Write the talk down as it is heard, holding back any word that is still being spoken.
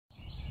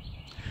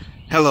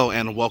Hello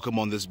and welcome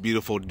on this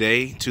beautiful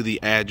day to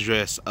the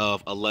address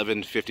of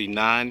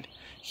 1159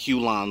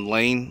 Hulon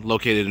Lane,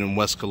 located in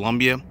West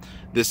Columbia.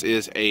 This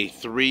is a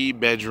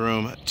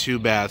 3-bedroom,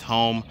 2-bath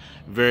home.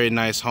 Very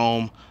nice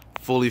home,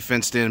 fully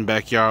fenced in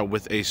backyard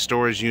with a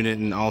storage unit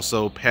and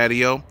also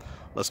patio.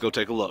 Let's go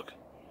take a look.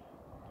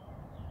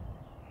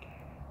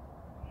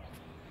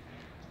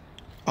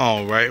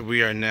 All right,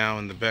 we are now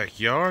in the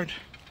backyard.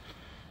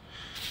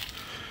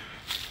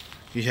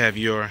 You have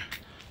your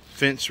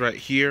fence right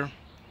here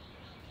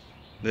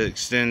that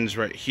extends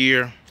right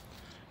here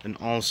and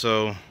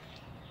also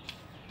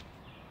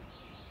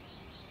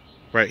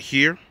right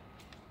here,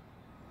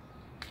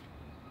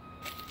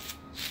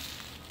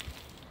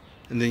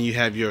 and then you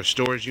have your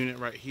storage unit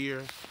right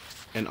here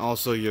and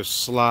also your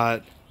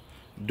slide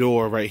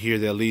door right here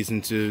that leads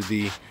into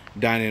the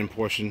dining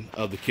portion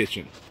of the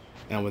kitchen.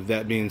 And with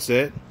that being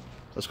said,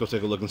 let's go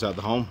take a look inside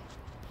the home.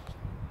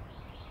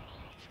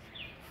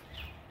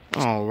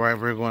 All right,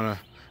 we're going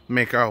to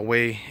make our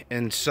way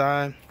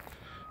inside.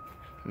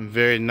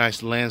 Very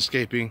nice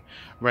landscaping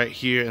right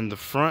here in the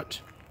front.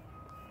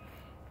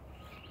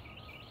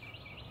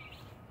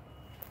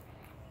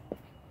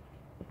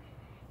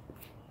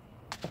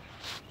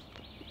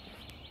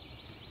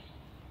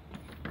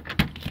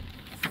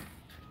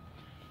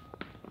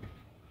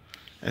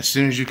 As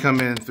soon as you come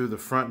in through the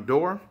front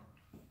door,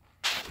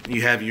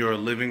 you have your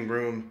living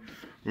room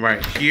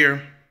right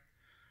here.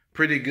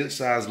 Pretty good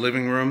sized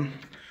living room.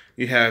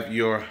 You have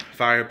your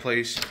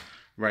fireplace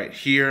right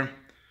here.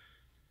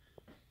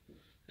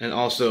 And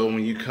also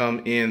when you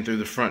come in through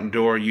the front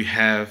door, you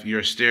have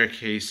your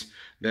staircase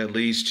that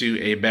leads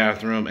to a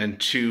bathroom and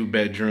 2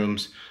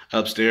 bedrooms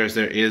upstairs.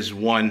 There is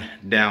 1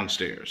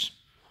 downstairs.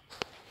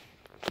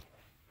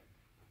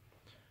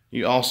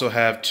 You also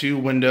have 2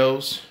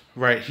 windows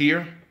right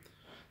here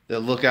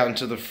that look out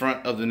into the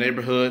front of the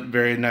neighborhood.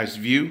 Very nice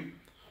view.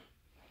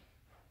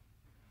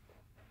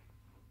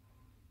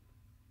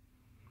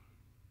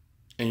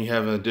 And you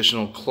have an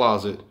additional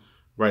closet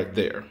right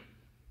there.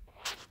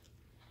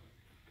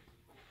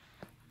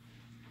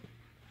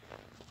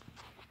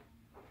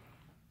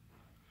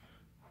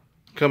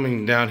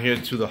 Coming down here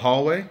to the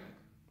hallway,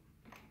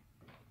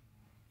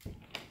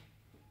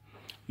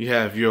 you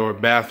have your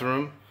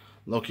bathroom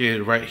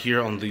located right here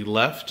on the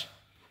left.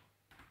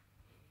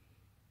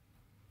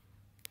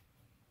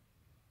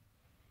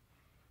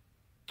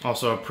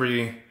 Also a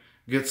pretty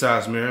good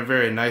sized mirror,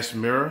 very nice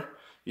mirror.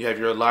 You have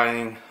your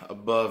lighting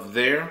above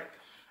there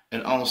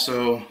and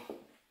also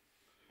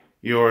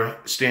your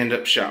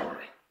stand-up shower.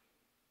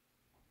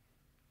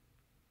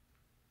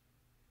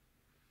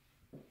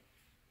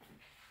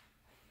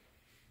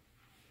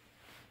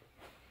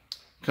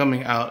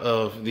 Coming out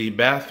of the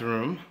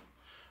bathroom,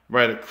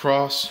 right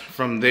across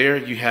from there,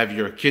 you have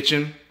your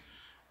kitchen.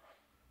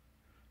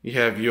 You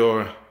have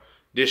your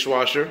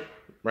dishwasher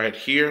right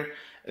here,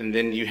 and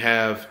then you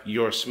have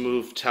your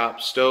smooth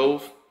top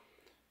stove,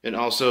 and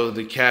also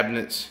the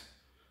cabinets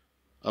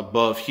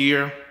above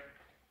here.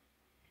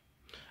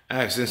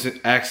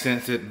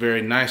 Accents it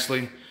very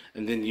nicely,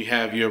 and then you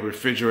have your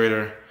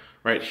refrigerator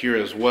right here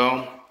as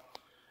well,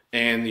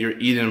 and your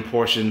eat-in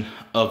portion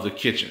of the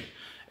kitchen.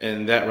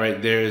 And that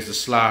right there is the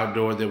slide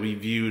door that we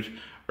viewed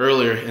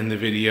earlier in the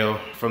video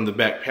from the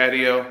back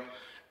patio.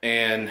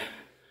 And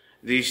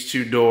these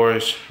 2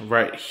 doors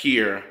right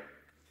here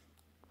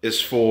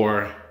is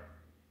for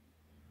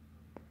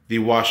the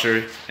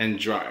washer and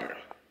dryer.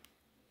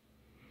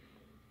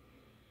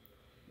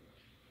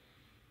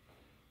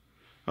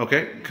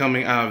 Okay,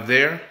 coming out of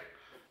there,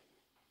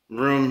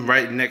 room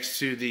right next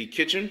to the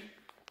kitchen,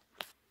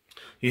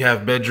 you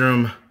have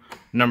bedroom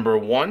number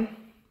 1.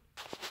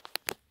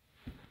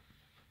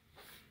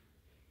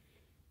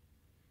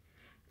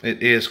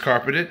 It is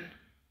carpeted,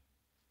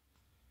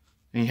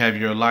 and you have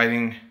your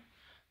lighting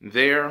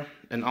there,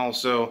 and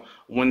also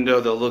a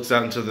window that looks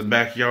out into the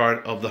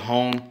backyard of the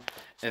home,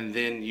 and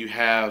then you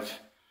have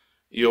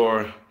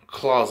your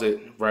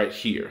closet right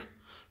here.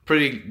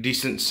 Pretty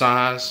decent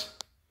size.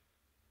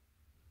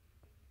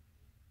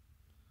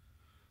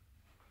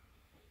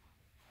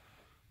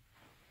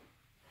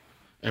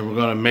 And we're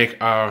going to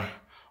make our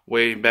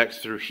way back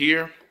through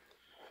here,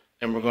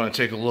 and we're going to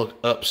take a look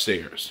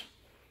upstairs.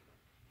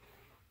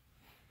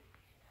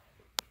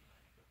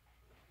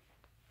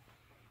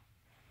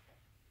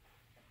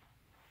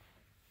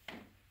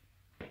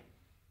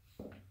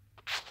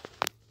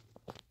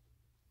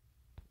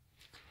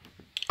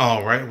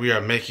 All right, we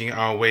are making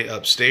our way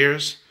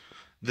upstairs.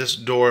 This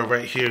door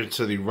right here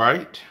to the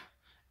right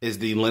is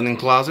the linen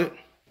closet.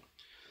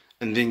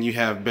 And then you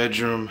have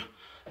bedroom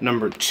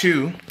number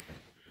 2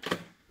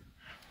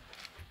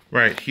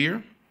 right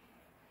here.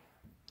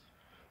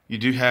 You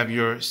do have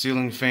your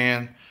ceiling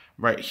fan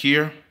right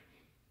here.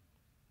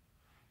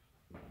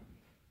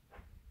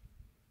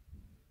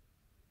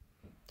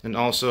 And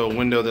also a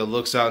window that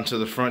looks out into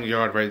the front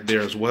yard right there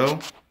as well.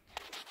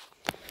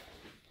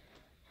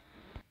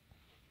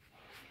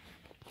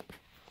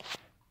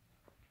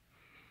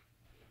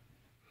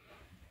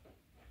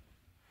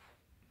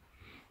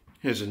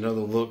 Here's another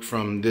look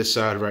from this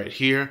side right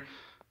here.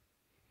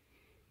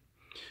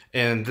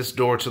 And this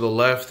door to the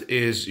left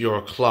is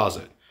your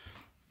closet.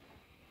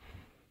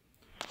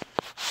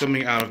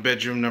 Coming out of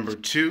bedroom number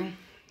 2,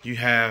 you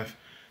have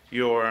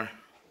your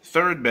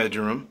third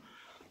bedroom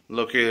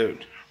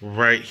located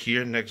right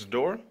here next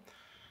door.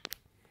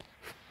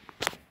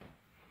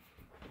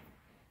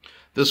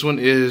 This one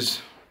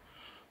is,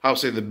 I would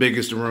say, the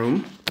biggest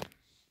room.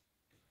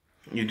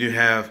 You do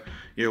have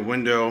your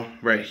window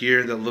right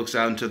here that looks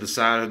out into the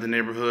side of the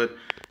neighborhood,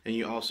 and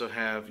you also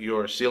have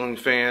your ceiling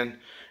fan,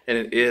 and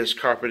it is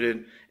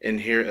carpeted in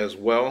here as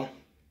well.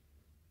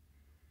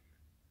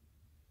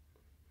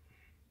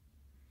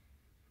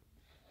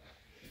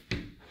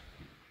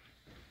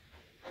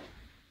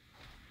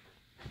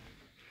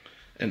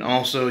 And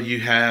also you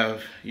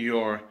have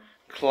your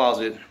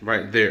closet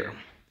right there.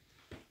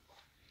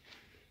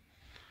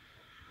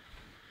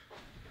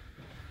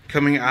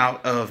 Coming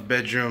out of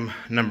bedroom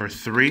number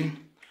 3,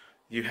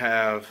 you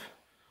have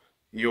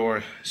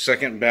your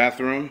second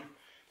bathroom,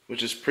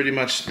 which is pretty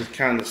much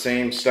kind of the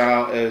same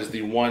style as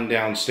the one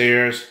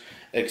downstairs,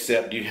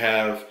 except you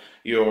have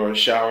your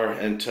shower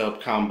and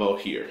tub combo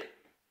here.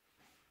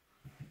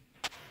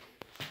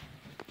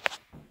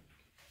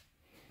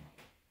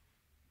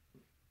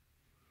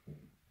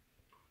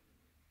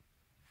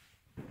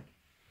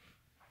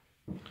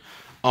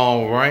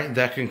 Alright,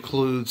 that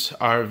concludes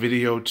our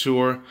video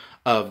tour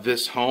of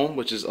this home,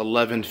 which is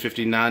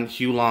 1159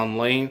 Hulon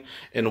Lane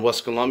in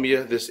West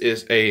Columbia. This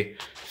is a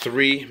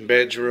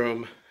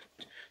 3-bedroom,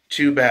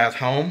 2-bath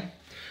home.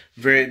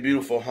 Very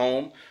beautiful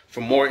home.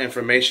 For more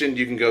information,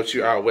 you can go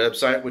to our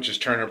website, which is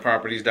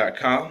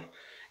turnerproperties.com.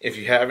 If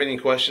you have any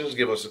questions,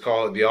 give us a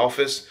call at the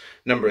office.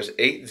 Number is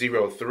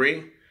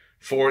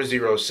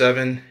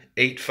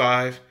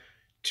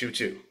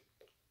 803-407-8522.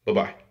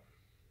 Bye-bye.